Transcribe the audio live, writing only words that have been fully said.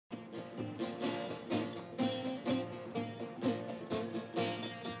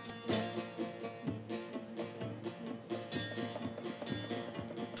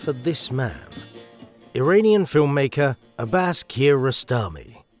for this man, Iranian filmmaker Abbas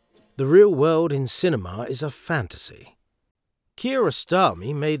Kiarostami. The real world in cinema is a fantasy.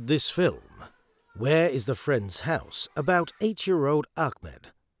 Kiarostami made this film, Where is the Friend's House?, about 8-year-old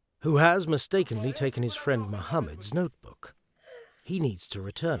Ahmed, who has mistakenly taken his friend Mohammed's notebook. He needs to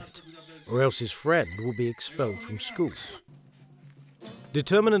return it, or else his friend will be expelled from school.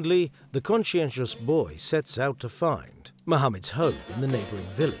 Determinedly, the conscientious boy sets out to find Mohammed's home in the neighboring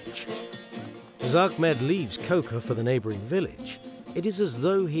village. As Ahmed leaves Koker for the neighboring village, it is as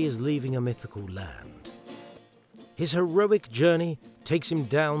though he is leaving a mythical land. His heroic journey takes him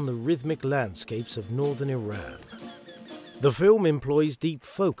down the rhythmic landscapes of northern Iran. The film employs deep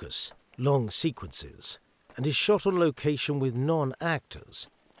focus, long sequences, and is shot on location with non-actors,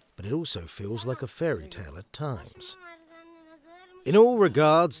 but it also feels like a fairy tale at times. In all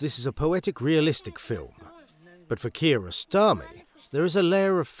regards, this is a poetic, realistic film, but for Kiarostami, there is a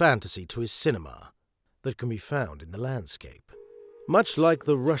layer of fantasy to his cinema that can be found in the landscape. Much like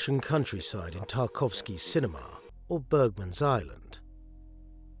the Russian countryside in Tarkovsky's cinema or Bergman's Island.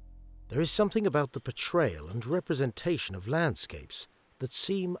 There is something about the portrayal and representation of landscapes that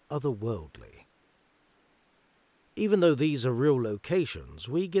seem otherworldly. Even though these are real locations,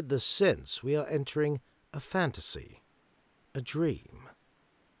 we get the sense we are entering a fantasy, a dream.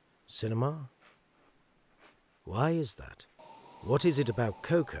 Cinema? Why is that? What is it about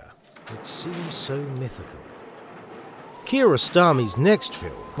Koker that seems so mythical? Kiarostami's next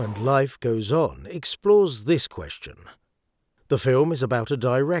film, And Life Goes On, explores this question. The film is about a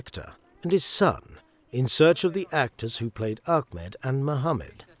director and his son in search of the actors who played Ahmed and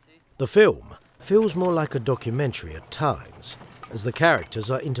Mohammed. The film feels more like a documentary at times, as the characters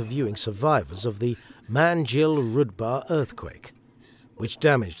are interviewing survivors of the Manjil-Rudba earthquake, which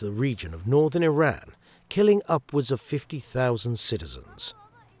damaged the region of northern Iran, killing upwards of 50,000 citizens.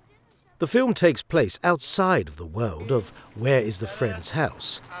 The film takes place outside of the world of Where is the Friend's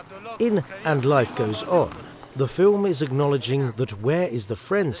House? In And Life Goes On, the film is acknowledging that Where is the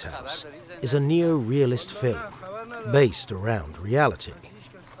Friend's House is a neo-realist film, based around reality.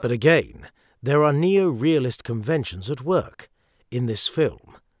 But again, there are neo-realist conventions at work in this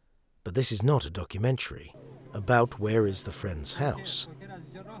film. But this is not a documentary about Where is the Friend's House.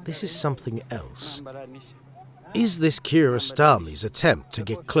 This is something else. Is this Kiarostami's attempt to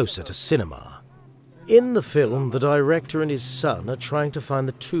get closer to cinema? In the film, the director and his son are trying to find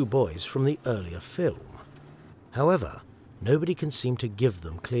the two boys from the earlier film. However, nobody can seem to give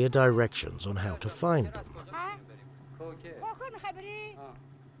them clear directions on how to find them.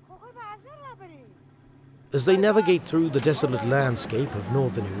 As they navigate through the desolate landscape of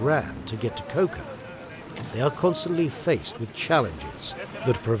northern Iran to get to Koker, they are constantly faced with challenges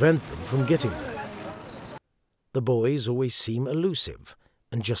that prevent them from getting there. The boys always seem elusive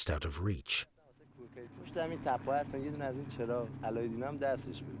and just out of reach.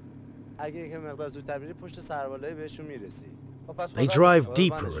 They drive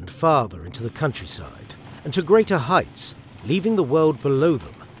deeper and farther into the countryside and to greater heights, leaving the world below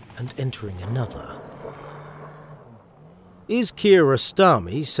them and entering another. Is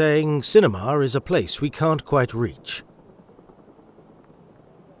Kiarostami saying cinema is a place we can't quite reach?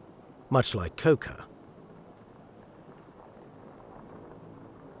 Much like Koker.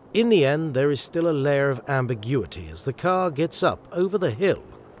 In the end, there is still a layer of ambiguity as the car gets up over the hill,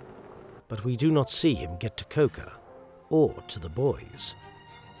 but we do not see him get to Koker or to the boys.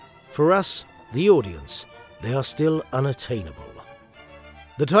 For us, the audience, they are still unattainable.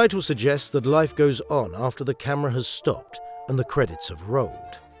 The title suggests that life goes on after the camera has stopped and the credits have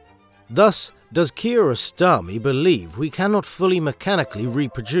rolled. Thus, does Kiarostami believe we cannot fully mechanically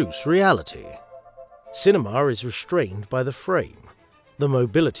reproduce reality? Cinema is restrained by the frame, the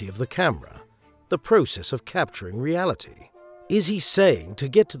mobility of the camera, the process of capturing reality. Is he saying to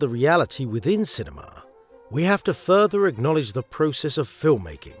get to the reality within cinema, we have to further acknowledge the process of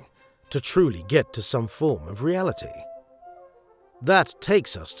filmmaking to truly get to some form of reality? That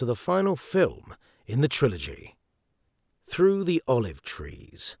takes us to the final film in the trilogy, Through the Olive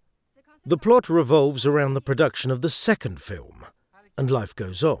Trees. The plot revolves around the production of the second film, And Life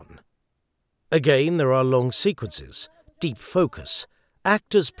Goes On. Again, there are long sequences, deep focus,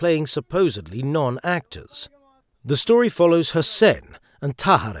 actors playing supposedly non-actors. The story follows Hussein and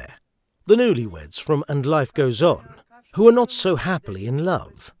Tahareh, the newlyweds from And Life Goes On, who are not so happily in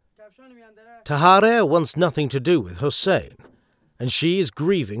love. Tahareh wants nothing to do with Hussein, and she is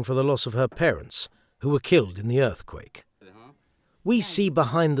grieving for the loss of her parents, who were killed in the earthquake. We see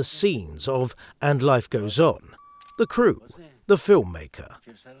behind the scenes of And Life Goes On, the crew, the filmmaker.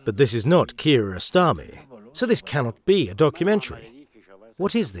 But this is not Kiarostami, so this cannot be a documentary.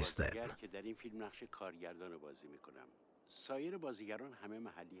 What is this then?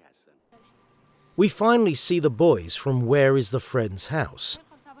 We finally see the boys from Where is the Friend's House.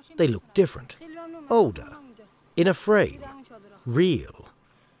 They look different, older, in a frame, real.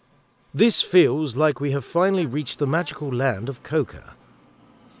 This feels like we have finally reached the magical land of Koker.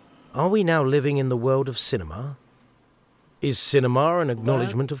 Are we now living in the world of cinema? Is cinema an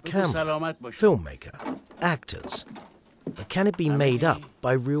acknowledgement of camera, filmmaker, actors? Or can it be made up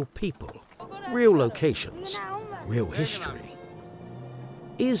by real people, real locations, real history?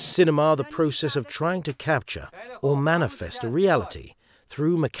 Is cinema the process of trying to capture or manifest a reality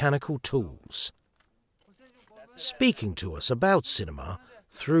through mechanical tools? Speaking to us about cinema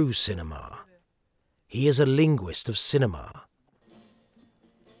through cinema, he is a linguist of cinema.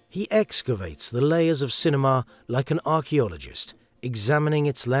 He excavates the layers of cinema like an archaeologist, examining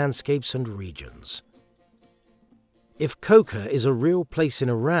its landscapes and regions. If Koker is a real place in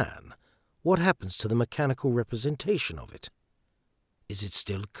Iran, what happens to the mechanical representation of it? Is it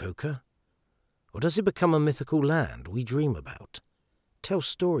still Koker? Or does it become a mythical land we dream about, tell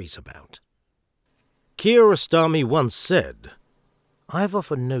stories about? Kiarostami once said, "I have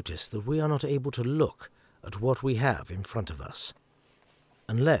often noticed that we are not able to look at what we have in front of us,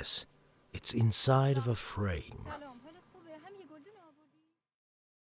 unless it's inside of a frame."